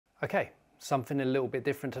Okay, something a little bit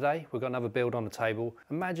different today. We've got another build on the table.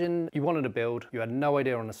 Imagine you wanted a build, you had no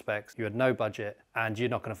idea on the specs, you had no budget, and you're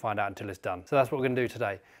not going to find out until it's done. So that's what we're going to do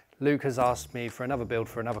today. Luke has asked me for another build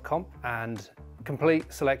for another comp, and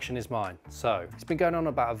complete selection is mine. So it's been going on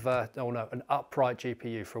about an upright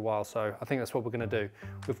GPU for a while, so I think that's what we're going to do.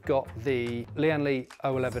 We've got the Lian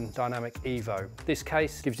 011 Dynamic Evo. This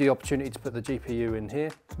case gives you the opportunity to put the GPU in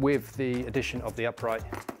here with the addition of the upright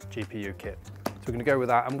GPU kit. So we're going to go with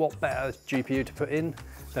that, and what better GPU to put in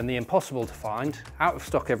than the impossible to find, out of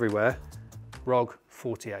stock everywhere, ROG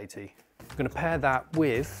 4080. We're going to pair that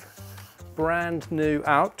with brand new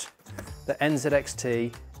out, the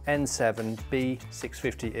NZXT N7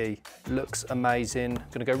 B650E. Looks amazing,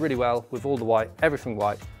 going to go really well with all the white, everything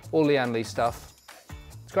white, all Lian stuff.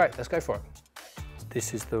 It's great, let's go for it.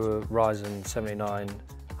 This is the Ryzen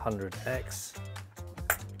 7900X.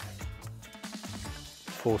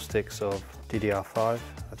 4 sticks of DDR5.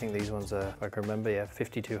 I think these ones are, if I can remember, yeah,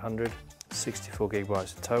 5200, 64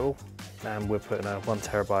 gigabytes in total. And we're putting a 1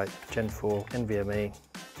 terabyte Gen 4 NVMe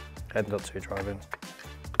M.2 drive in.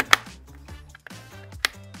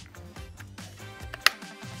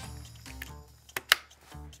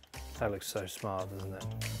 That looks so smart, doesn't it?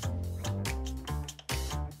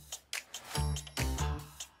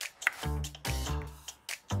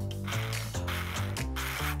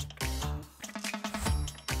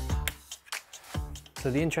 So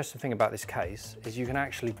the interesting thing about this case is you can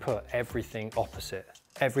actually put everything opposite.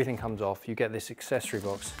 Everything comes off, you get this accessory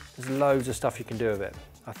box. There's loads of stuff you can do with it.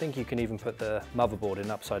 I think you can even put the motherboard in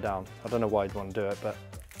upside down. I don't know why you'd want to do it, but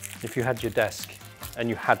if you had your desk and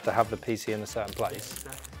you had to have the PC in a certain place,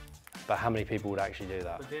 but how many people would actually do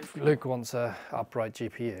that? Luke wants an upright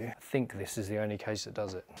GPU. I think this is the only case that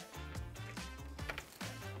does it.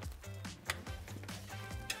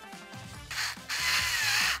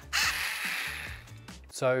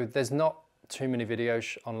 So there's not too many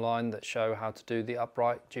videos online that show how to do the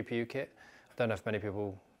upright GPU kit. I don't know if many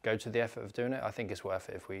people go to the effort of doing it. I think it's worth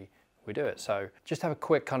it if we do it. So just have a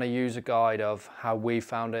quick kind of user guide of how we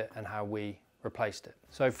found it and how we replaced it.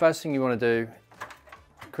 So first thing you want to do,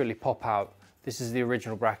 quickly pop out. This is the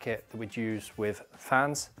original bracket that we'd use with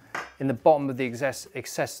fans. In the bottom of the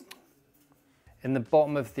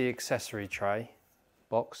accessory tray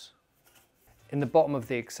box, in the bottom of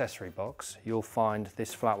the accessory box, you'll find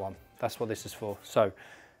this flat one. That's what this is for. So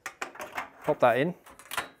pop that in.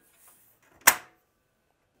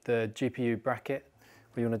 The GPU bracket,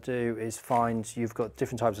 what you want to do is find, you've got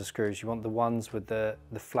different types of screws. You want the ones with the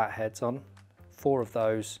flat heads on, 4 of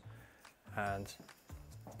those, and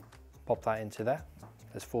pop that into there.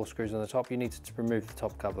 There's 4 screws on the top. You need to remove the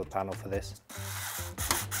top cover panel for this.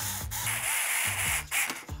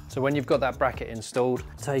 So when you've got that bracket installed,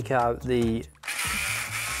 take out the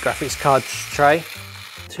graphics card tray.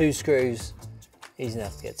 2 screws, easy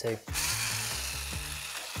enough to get to.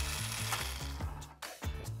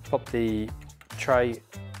 Pop the tray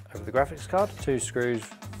over the graphics card, 2 screws,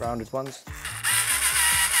 rounded ones.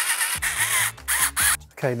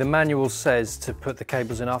 Okay, the manual says to put the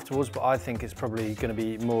cables in afterwards, but I think it's probably going to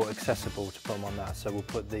be more accessible to put them on that. So we'll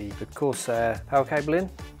put the Corsair power cable in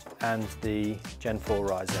and the Gen 4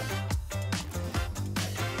 Ryzen.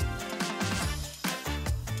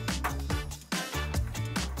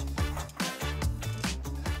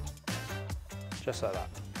 Just like that.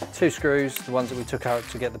 2 screws, the ones that we took out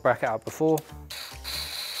to get the bracket out before.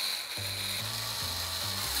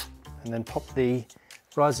 And then pop the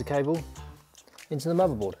riser cable into the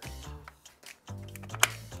motherboard.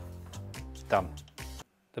 Done.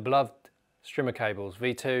 The beloved Strimer cables,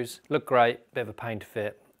 V2s, look great, bit of a pain to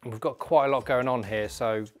fit. And we've got quite a lot going on here,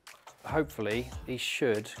 so hopefully these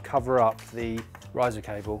should cover up the riser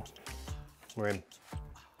cable. We're in.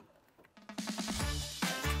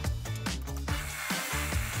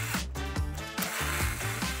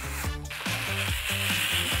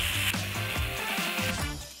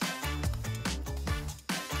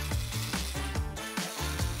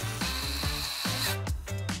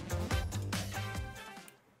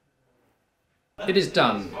 It is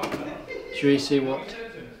done. Should we see what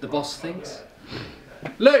the boss thinks?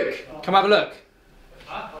 Luke, come have a look.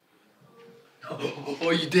 Oh,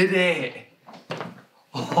 you did it!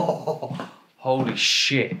 Oh, holy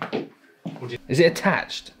shit. Is it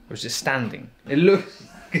attached or is it standing? It looks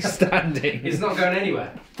standing. It's not going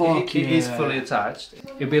anywhere. Fuck it yeah. is fully attached.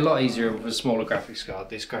 It'll be a lot easier with a smaller graphics card.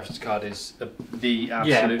 This graphics card is the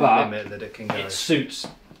absolute limit that it can go. It suits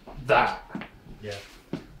that. Yeah.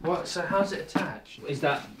 What? So how's it attached? Is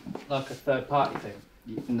that like a third-party thing?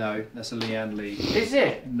 No, that's a Lian Is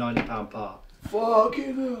it? £90 part.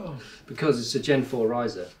 Fucking hell. Because it's a Gen 4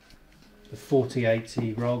 riser. The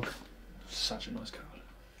 4080 ROG. Such a nice card.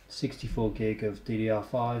 64 gig of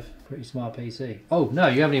DDR5. Pretty smart PC. Oh no,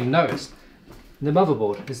 you haven't even noticed. The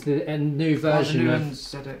motherboard is the new version of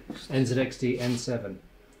NZXT N7.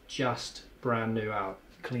 Just brand new out.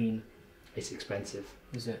 Clean. It's expensive.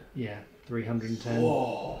 Is it? Yeah, 310.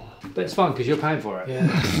 Whoa. But it's fun because you're paying for it.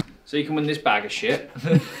 Yeah. So you can win this bag of shit.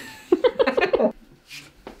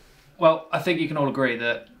 Well, I think you can all agree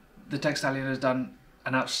that the Textalian has done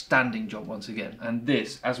an outstanding job once again. And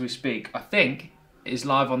this, as we speak, I think is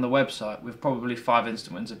live on the website with probably 5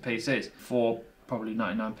 instruments of PCs for probably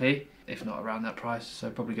 99p, if not around that price. So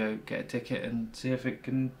probably go get a ticket and see if it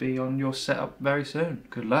can be on your setup very soon.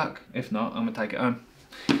 Good luck. If not, I'm gonna take it home.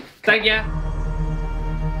 Thank ya.